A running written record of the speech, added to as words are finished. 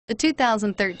The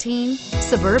 2013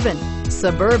 Suburban.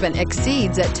 Suburban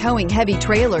exceeds at towing heavy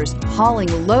trailers,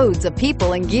 hauling loads of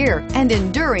people and gear, and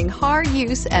enduring hard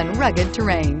use and rugged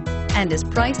terrain, and is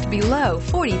priced below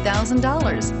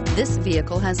 $40,000. This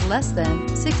vehicle has less than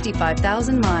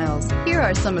 65,000 miles. Here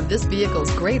are some of this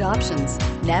vehicle's great options: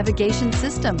 navigation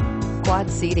system, quad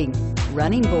seating,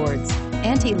 running boards,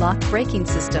 anti-lock braking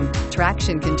system,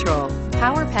 traction control,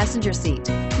 power passenger seat,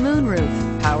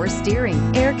 moonroof, power steering,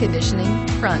 air conditioning,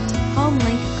 front,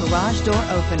 HomeLink garage door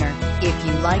opener. If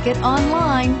you like it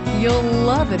online, you'll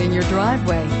love it in your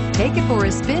driveway. Take it for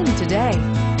a spin today.